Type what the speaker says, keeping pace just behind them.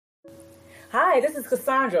Hi, this is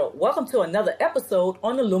Cassandra. Welcome to another episode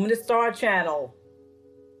on the Luminous Star channel.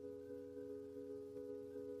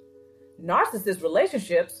 Narcissist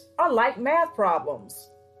relationships are like math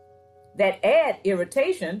problems that add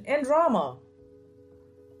irritation and drama,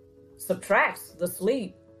 subtracts the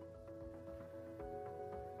sleep,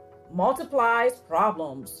 multiplies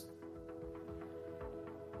problems,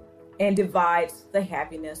 and divides the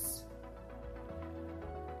happiness.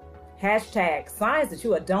 Hashtag signs that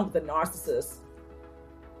you are done with the narcissist.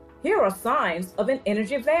 Here are signs of an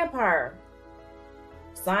energy vampire.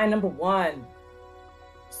 Sign number 1.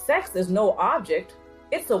 Sex is no object,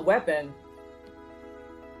 it's a weapon.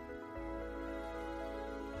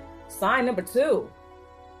 Sign number 2.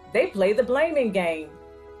 They play the blaming game.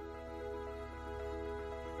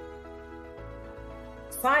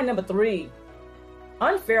 Sign number 3.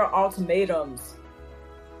 Unfair ultimatums.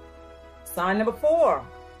 Sign number 4.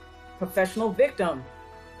 Professional victim.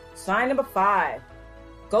 Sign number 5.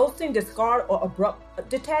 Ghosting, discard, or abrupt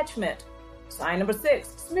detachment. Sign number 6.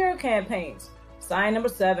 Smear campaigns. Sign number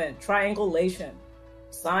 7. Triangulation.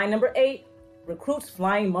 Sign number 8. Recruits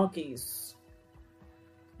flying monkeys.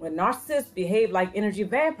 When narcissists behave like energy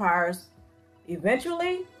vampires,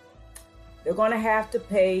 eventually they're going to have to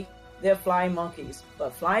pay their flying monkeys.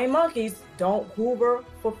 But flying monkeys don't hoover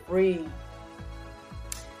for free.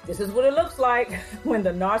 This is what it looks like when the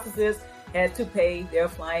narcissist has to pay their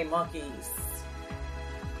flying monkeys.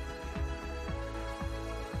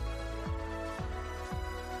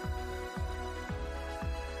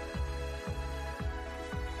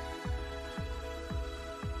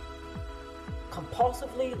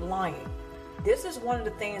 Compulsively lying. This is one of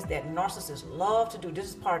the things that narcissists love to do. This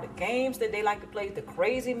is part of the games that they like to play, the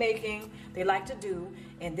crazy making they like to do,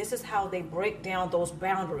 and this is how they break down those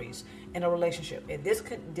boundaries in a relationship. And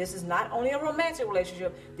this is not only a romantic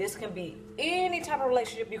relationship, this can be any type of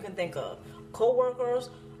relationship you can think of.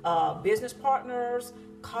 Co-workers, business partners,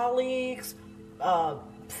 colleagues,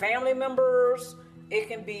 family members. It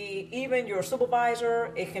can be even your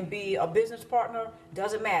supervisor. It can be a business partner.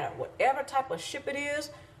 Doesn't matter. Whatever type of ship it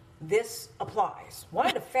is, this applies. One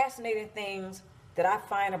of the fascinating things that I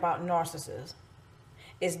find about narcissists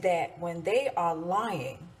is that when they are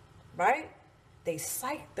lying, right, they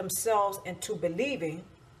psych themselves into believing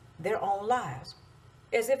their own lies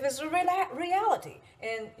as if it's a reality.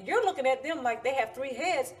 And you're looking at them like they have 3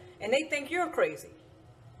 heads and they think you're crazy.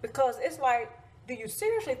 Because it's like, do you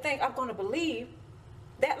seriously think I'm going to believe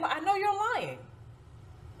that? I know you're lying.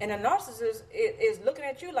 And a narcissist is looking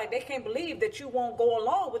at you like they can't believe that you won't go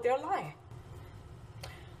along with their lying.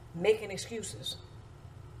 Making excuses,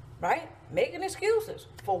 right? Making excuses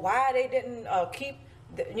for why they didn't keep,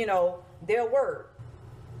 their word.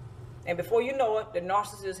 And before you know it, the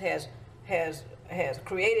narcissist has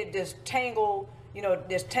created this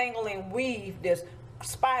this tangling weave, this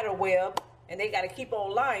spider web, and they got to keep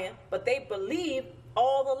on lying. But they believe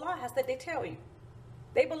all the lies that they tell you.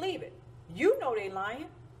 They believe it. You know they lying.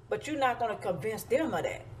 But you're not going to convince them of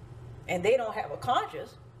that. And they don't have a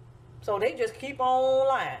conscience. So they just keep on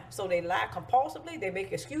lying. So they lie compulsively, they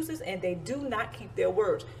make excuses, and they do not keep their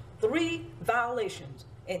words. 3 violations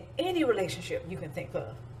in any relationship you can think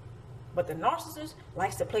of. But the narcissist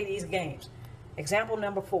likes to play these games. Example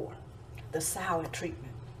number 4, the silent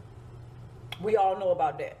treatment. We all know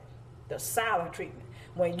about that. The silent treatment.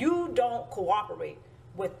 When you don't cooperate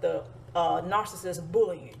with the narcissist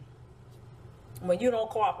bullying, when you don't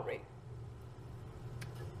cooperate,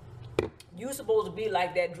 you're supposed to be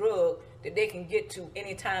like that drug that they can get to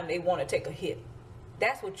anytime they want to take a hit.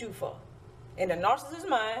 That's what you for. In the narcissist's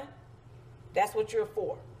mind, that's what you're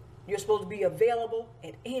for. You're supposed to be available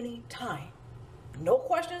at any time. No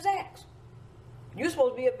questions asked. You're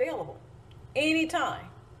supposed to be available anytime.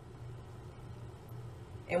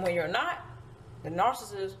 And when you're not, the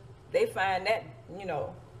narcissist, they find that,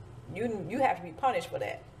 you have to be punished for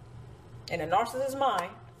that. In a narcissist's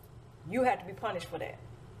mind, you have to be punished for that.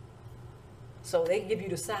 So they give you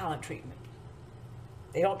the silent treatment.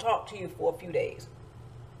 They don't talk to you for a few days.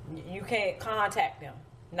 You can't contact them,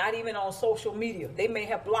 not even on social media. They may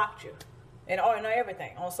have blocked you and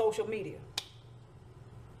everything on social media.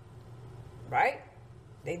 Right?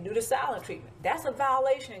 They do the silent treatment. That's a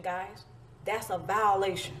violation, guys. That's a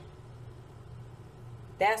violation.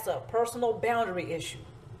 That's a personal boundary issue.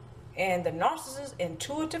 And the narcissists,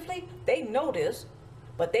 intuitively, they know this,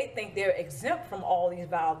 but they think they're exempt from all these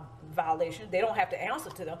violations. They don't have to answer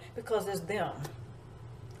to them because it's them.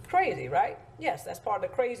 Crazy, right? Yes, that's part of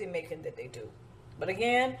the crazy making that they do. But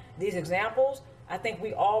again, these examples, I think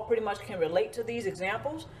we all pretty much can relate to these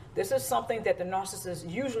examples. This is something that the narcissist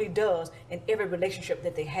usually does in every relationship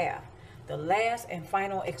that they have. The last and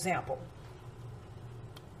final example.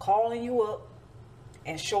 calling you up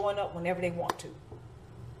and showing up whenever they want to.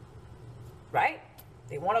 Right?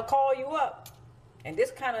 They want to call you up. And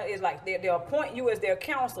this kind of is like they'll appoint you as their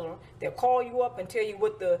counselor. They'll call you up and tell you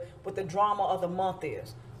what the drama of the month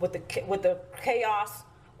is, what the chaos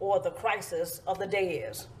or the crisis of the day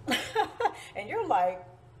is. And you're like,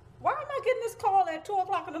 why am I getting this call at 2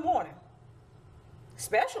 o'clock in the morning?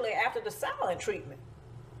 Especially after the silent treatment.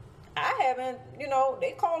 I haven't,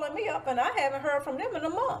 they calling me up and I haven't heard from them in a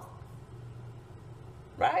month.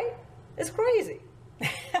 Right? It's crazy.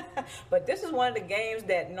 But this is one of the games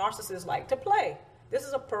that narcissists like to play. This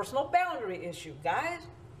is a personal boundary issue, guys.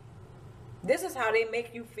 This is how they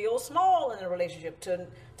make you feel small in a relationship, to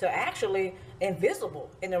actually invisible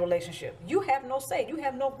in a relationship. You have no say. You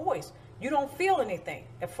have no voice. You don't feel anything.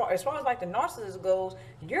 As far as like the narcissist goes,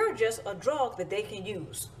 you're just a drug that they can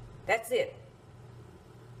use. That's it.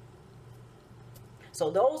 So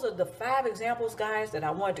those are the 5 examples, guys, that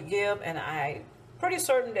I wanted to give, and I'm pretty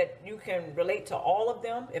certain that you can relate to all of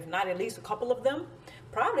them, if not at least a couple of them.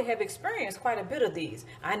 Probably have experienced quite a bit of these.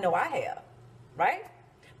 I know I have, right?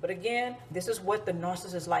 But again, this is what the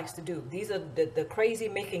narcissist likes to do. These are the crazy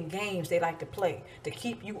making games they like to play to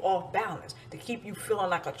keep you off balance, to keep you feeling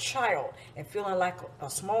like a child and feeling like a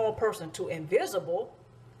small person to invisible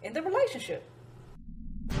in the relationship.